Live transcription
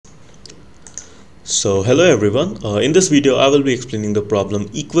So hello everyone, in this video I will be explaining the problem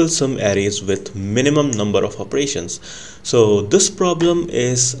equal sum arrays with minimum number of operations. So this problem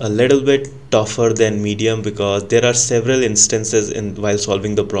is a little bit tougher than medium because there are several instances while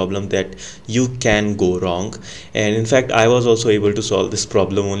solving the problem that you can go wrong, and in fact I was also able to solve this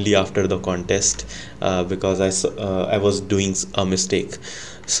problem only after the contest because I was doing a mistake.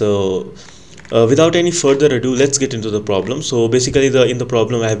 So without any further ado, let's get into the problem. So basically in the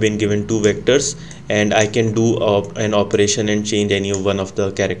problem I have been given two vectors, and I can do an operation and change any one of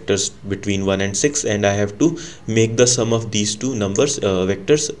the characters between 1 and 6, and I have to make the sum of these two numbers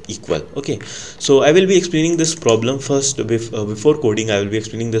vectors equal. Okay, so I will be explaining this problem first. Before coding, I will be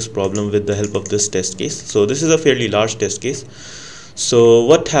explaining this problem with the help of this test case. So this is a fairly large test case. So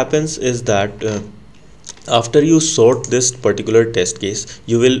what happens is that after you sort this particular test case,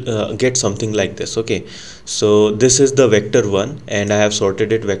 you will get something like this. Okay, so this is the vector 1 and I have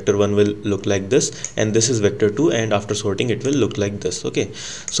sorted it. Vector 1 will look like this, and this is vector 2, and after sorting it will look like this. Okay,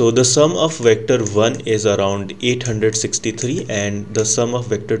 so the sum of vector 1 is around 863 and the sum of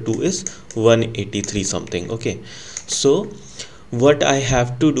vector 2 is 183 something. Okay, so what I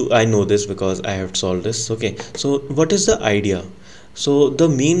have to do, I know this because I have solved this. Okay, so what is the idea? So the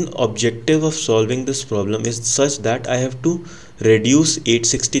main objective of solving this problem is such that I have to reduce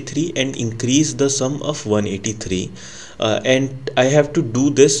 863 and increase the sum of 183, and I have to do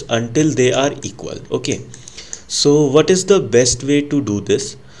this until they are equal. Okay, so what is the best way to do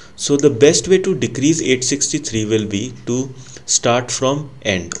this? So the best way to decrease 863 will be to start from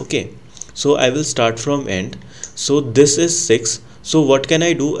end. Okay, so I will start from end. So this is 6. So what can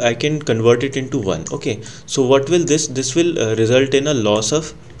I do? I can convert it into 1. Okay, so what will this will result in a loss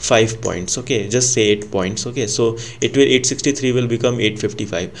of 5 points. Okay, just say 8 points. Okay, so it will 863 will become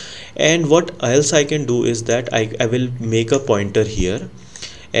 855, and what else I can do is that I will make a pointer here,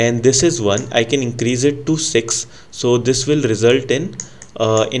 and this is 1. I can increase it to 6, so this will result in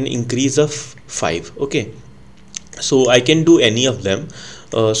an increase of 5. Okay, so I can do any of them.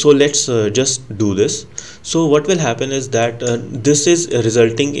 So let's just do this. So what will happen is that this is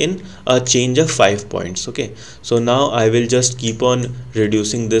resulting in a change of 5 points. Okay, so now I will just keep on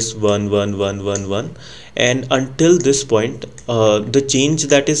reducing this 1 1 1 1 1, and until this point the change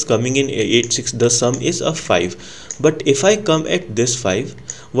that is coming in 86, the sum is of 5. But if I come at this 5,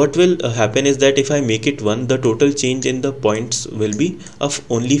 what will happen is that if I make it 1, the total change in the points will be of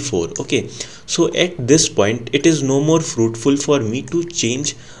only 4. Okay, so at this point it is no more fruitful for me to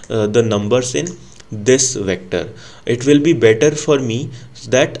change the numbers in this vector. It will be better for me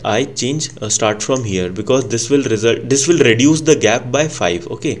that I change start from here, because this will reduce the gap by 5.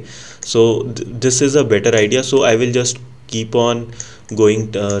 Okay, so this is a better idea. So I will just keep on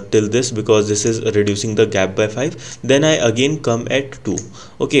going till this, because this is reducing the gap by 5. Then I again come at 2.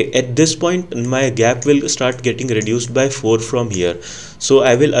 Okay, at this point my gap will start getting reduced by 4 from here. So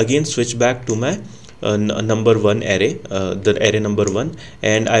I will again switch back to my number 1 array, the array number 1,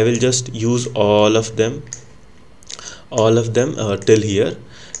 and I will just use all of them till here,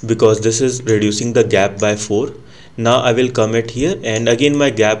 because this is reducing the gap by 4. Now I will come at here, and again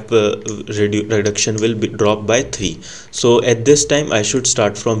my gap reduction will drop by 3. So at this time I should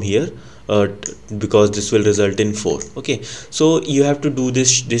start from here, because this will result in 4. Okay, so you have to do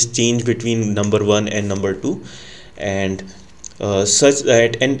this change between number 1 and number 2, and such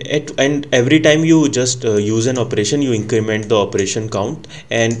that and every time you just use an operation, you increment the operation count,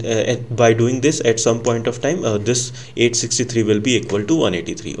 and by doing this, at some point of time this 863 will be equal to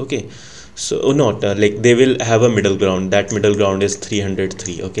 183. Okay, so not like they will have a middle ground. That middle ground is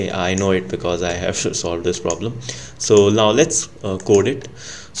 303. Okay, I know it because I have solved this problem. So now let's code it.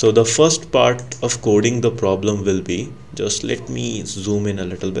 So the first part of coding the problem will be, just let me zoom in a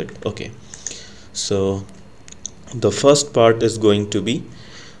little bit. Okay, so the first part is going to be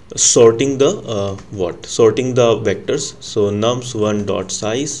sorting the sorting the vectors. So nums1 dot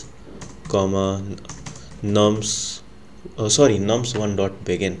size comma nums1 dot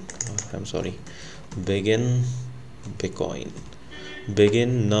begin, I'm sorry, begin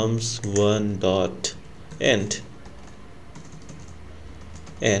nums1 dot end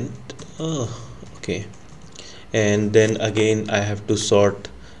okay, and then again I have to sort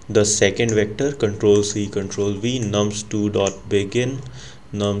the second vector, control C control V, nums2 dot begin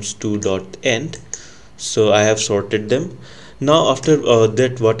nums2 dot end. So I have sorted them. Now after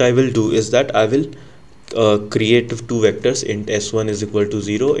that, what I will do is that I will create two vectors, int s1 is equal to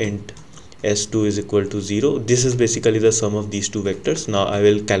 0, int s2 is equal to 0. This is basically the sum of these two vectors. Now I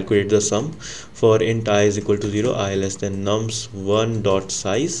will calculate the sum. For int I is equal to 0, I less than nums1 dot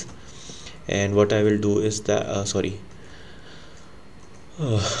size, and what I will do is that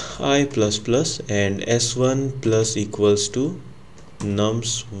I plus plus and s1 plus equals to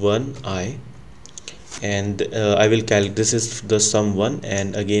nums1 I, and I will this is the sum1,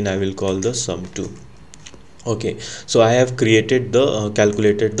 and again I will call the sum2. Okay, so I have created the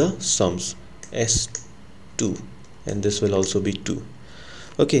calculated the sums s2, and this will also be 2.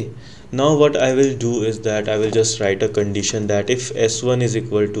 Okay, now what I will do is that I will just write a condition that if s1 is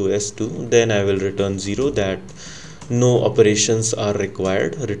equal to s2, then I will return 0, that no operations are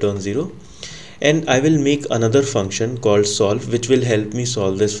required, return 0. And I will make another function called solve, which will help me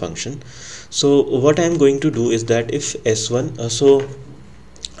solve this function. So what I am going to do is that if s1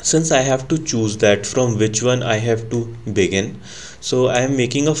 since I have to choose that from which one I have to begin, so I am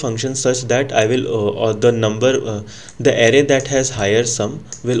making a function such that I will or the number the array that has higher sum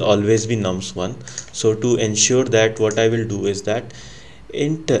will always be nums1. So to ensure that, what I will do is that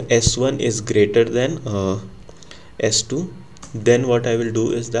int s1 is greater than s2, then what I will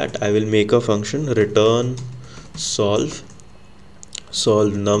do is that I will make a function return solve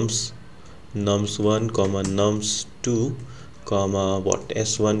nums1 comma nums2 comma what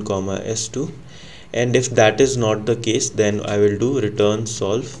s1 comma s2, and if that is not the case, then I will do return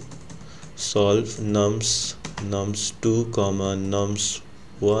solve nums2 comma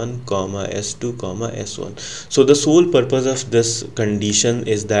nums1 comma s2 comma s1. So the sole purpose of this condition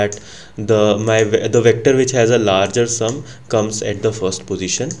is that the vector which has a larger sum comes at the first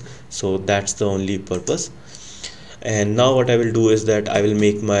position. So that's the only purpose. And now what I will do is that I will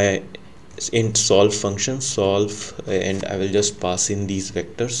make my int solve function solve, and I will just pass in these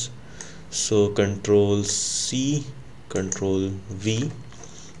vectors. So control C, control V,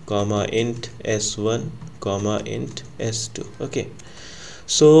 comma int s1 comma int s2. Okay,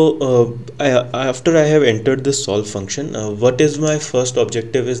 so after I have entered this solve function, what is my first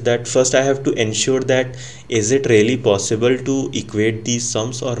objective is that first I have to ensure that is it really possible to equate these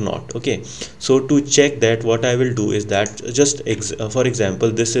sums or not. Okay, so to check that, what I will do is that just for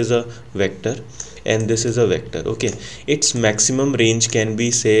example, this is a vector and this is a vector. Okay, its maximum range can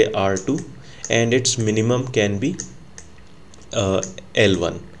be say r2 and its minimum can be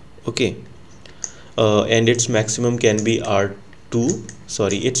l1. Okay, and its maximum can be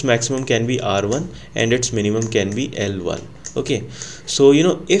its maximum can be r1 and its minimum can be l1. Okay, so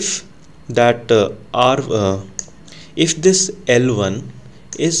if that if this l1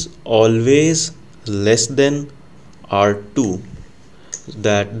 is always less than r2,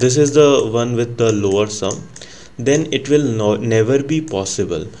 that this is the one with the lower sum, then it will never be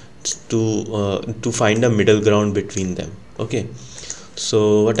possible to find a middle ground between them. Okay,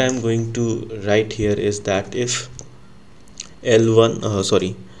 so what I am going to write here is that if l1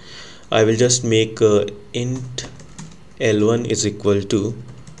 I will just make int l1 is equal to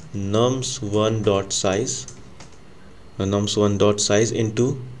nums1 dot size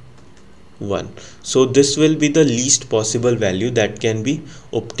into 1. So this will be the least possible value that can be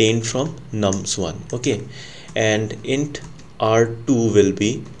obtained from nums1. Okay, and int r2 will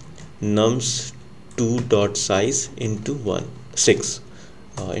be nums2 dot size into 6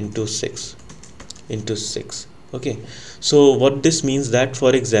 into 6 into 6. Okay, so what this means that,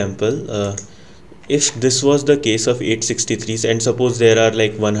 for example, if this was the case of 863s and suppose there are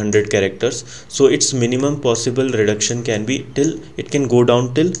like 100 characters, so its minimum possible reduction can be till it can go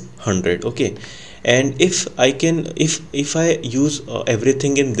down till 100. Okay, and if I use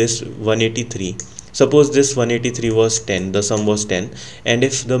everything in this 183, suppose this 183 was 10, the sum was 10, and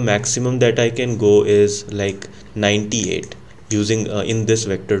if the maximum that I can go is like 98 using in this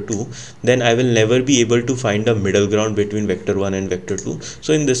vector 2, then I will never be able to find a middle ground between vector 1 and vector 2.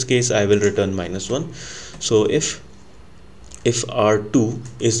 So in this case I will return -1. So if r2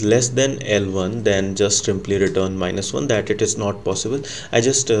 is less than l1, then just simply return -1, that it is not possible. I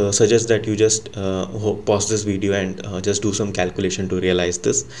just suggest that you just pause this video and just do some calculation to realize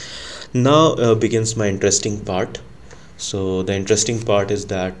this. Now begins my interesting part. So the interesting part is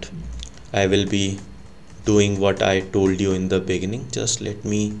that I will be doing what I told you in the beginning. Just let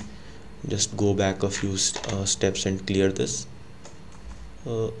me just go back a few steps and clear this.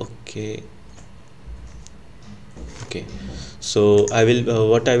 Okay, so I will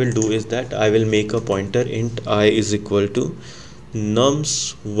what I will do is that I will make a pointer int I is equal to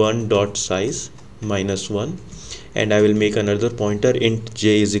nums1 dot size -1, and I will make another pointer int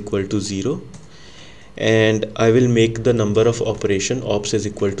j is equal to 0, and I will make the number of operation ops is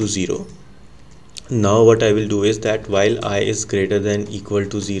equal to 0. Now what I will do is that while I is greater than equal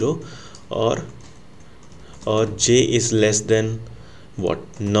to 0 or j is less than what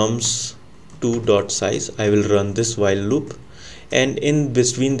nums2 dot size, I will run this while loop, and in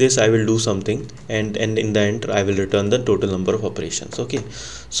between this I will do something, and in the end I will return the total number of operations. Okay,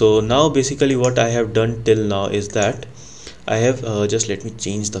 so now basically what I have done till now is that I have just let me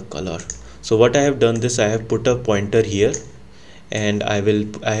change the color. So what I have done this, I have put a pointer here, and I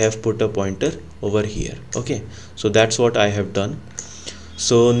have put a pointer over here. Okay, so that's what I have done.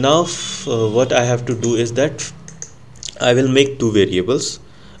 So now what I have to do is that I will make two variables.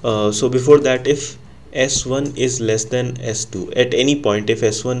 So before that, if s1 is less than s2, at any point if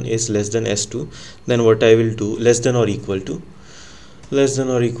s1 is less than s2, then what I will do, less than or equal to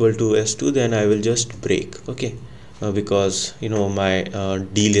s2, then I will just break. Okay, because you know my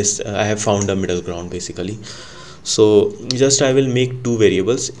deal is I have found a middle ground basically. So just I will make two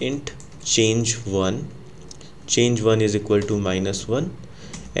variables, int change1 is equal to -1,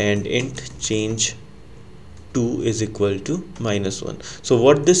 and int change 2 is equal to -1. So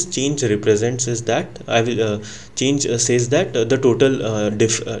what this change represents is that I will change says that the total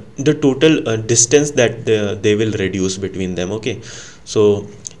distance that they will reduce between them. Okay, so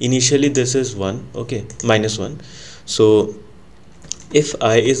initially this is 1, okay, -1. So if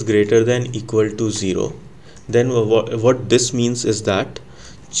I is greater than equal to 0, then what this means is that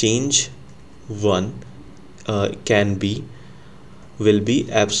change 1 will be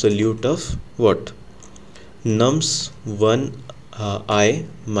absolute of what, nums1 I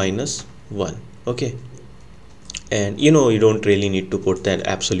minus 1. Okay, and you know you don't really need to put that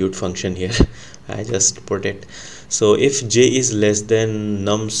absolute function here. I just put it. So if j is less than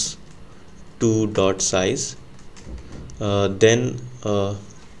nums2 dot size, then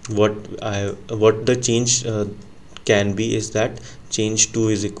what the change can be is that change 2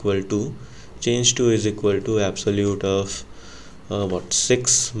 is equal to absolute of what,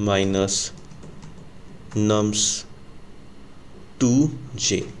 6 minus nums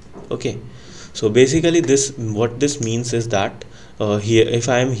 2j. Okay, so basically this, what this means is that here if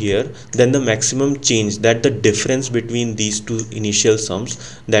I am here, then the maximum change, that the difference between these two initial sums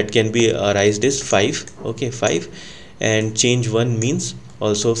that can be arised is 5. Okay, 5, and change 1 means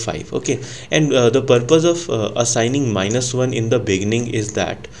also 5. Okay, and the purpose of assigning -1 in the beginning is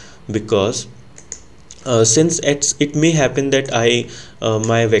that because since it may happen that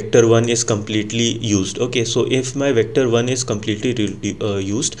my vector 1 is completely used. Okay, so if my vector 1 is completely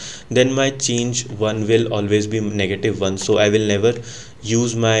used, then my change 1 will always be -1. So I will never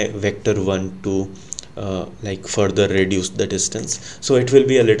use my vector 1 to like further reduce the distance. So it will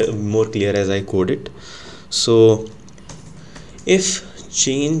be a little more clear as I code it. So if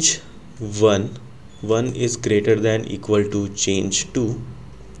change 1 is greater than equal to change 2,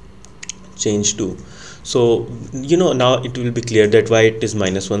 so you know now it will be clear that why it is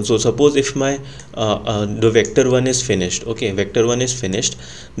 -1. So suppose if my the vector 1 is finished. Okay, vector 1 is finished,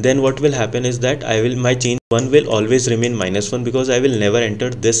 then what will happen is that my change 1 will always remain -1 because I will never enter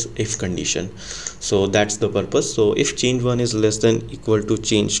this if condition. So that's the purpose. So if change 1 is less than equal to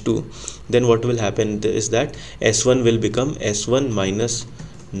change 2, then what will happen is that s1 will become s1 minus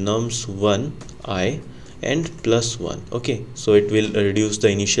nums1 I and +1. Okay, so it will reduce the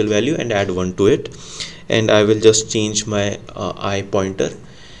initial value and add 1 to it, and I will just change my I pointer.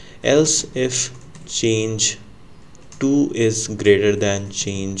 Else if change 2 is greater than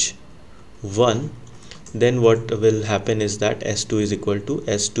change 1, then what will happen is that s2 is equal to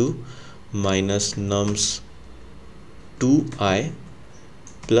s2 minus nums 2I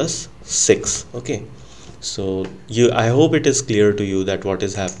plus 6. Okay, so I hope it is clear to you that what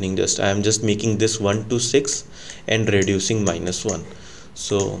is happening. I am just making this 1 to 6 and reducing -1.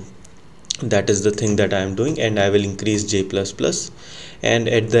 So that is the thing that I am doing, and I will increase j++, and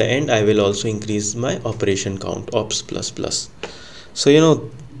at the end I will also increase my operation count, ops++. So you know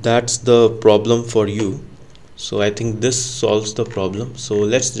that's the problem for you. So I think this solves the problem. So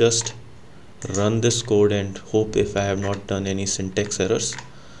let's just run this code and hope if I have not done any syntax errors.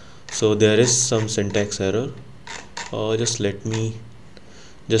 So there is some syntax error. Just let me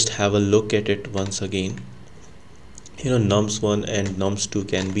just have a look at it once again. You know, nums1 and nums2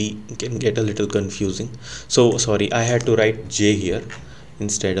 can get a little confusing. So sorry, I had to write j here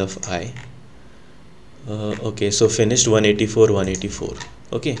instead of I. Okay, so finished 184.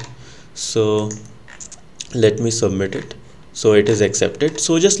 Okay, so let me submit it. So it is accepted.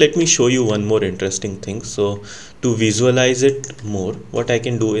 So just let me show you one more interesting thing. So to visualize it more, what I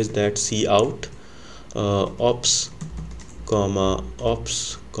can do is that cout ops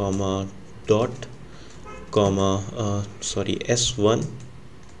dot s1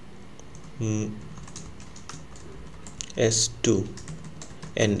 s2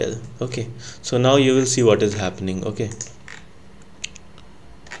 endl. Okay, so now you will see what is happening. Okay,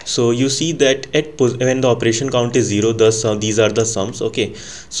 So you see that when the operation count is 0, these are the sums. Okay,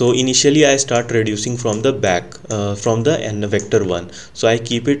 so initially I start reducing from the back, from the n vector 1. So I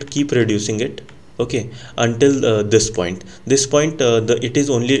keep reducing it, okay, until this point it is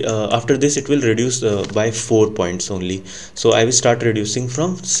only after this it will reduce by 4 points only. So I will start reducing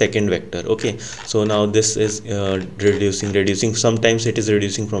from second vector. Okay, so now this is reducing. Sometimes it is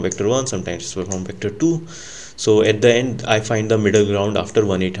reducing from vector 1, sometimes it's from vector 2. So at the end I find the middle ground after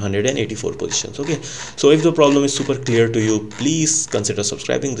 1884 positions. Okay, so if the problem is super clear to you, please consider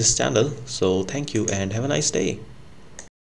subscribing this channel. So thank you and have a nice day.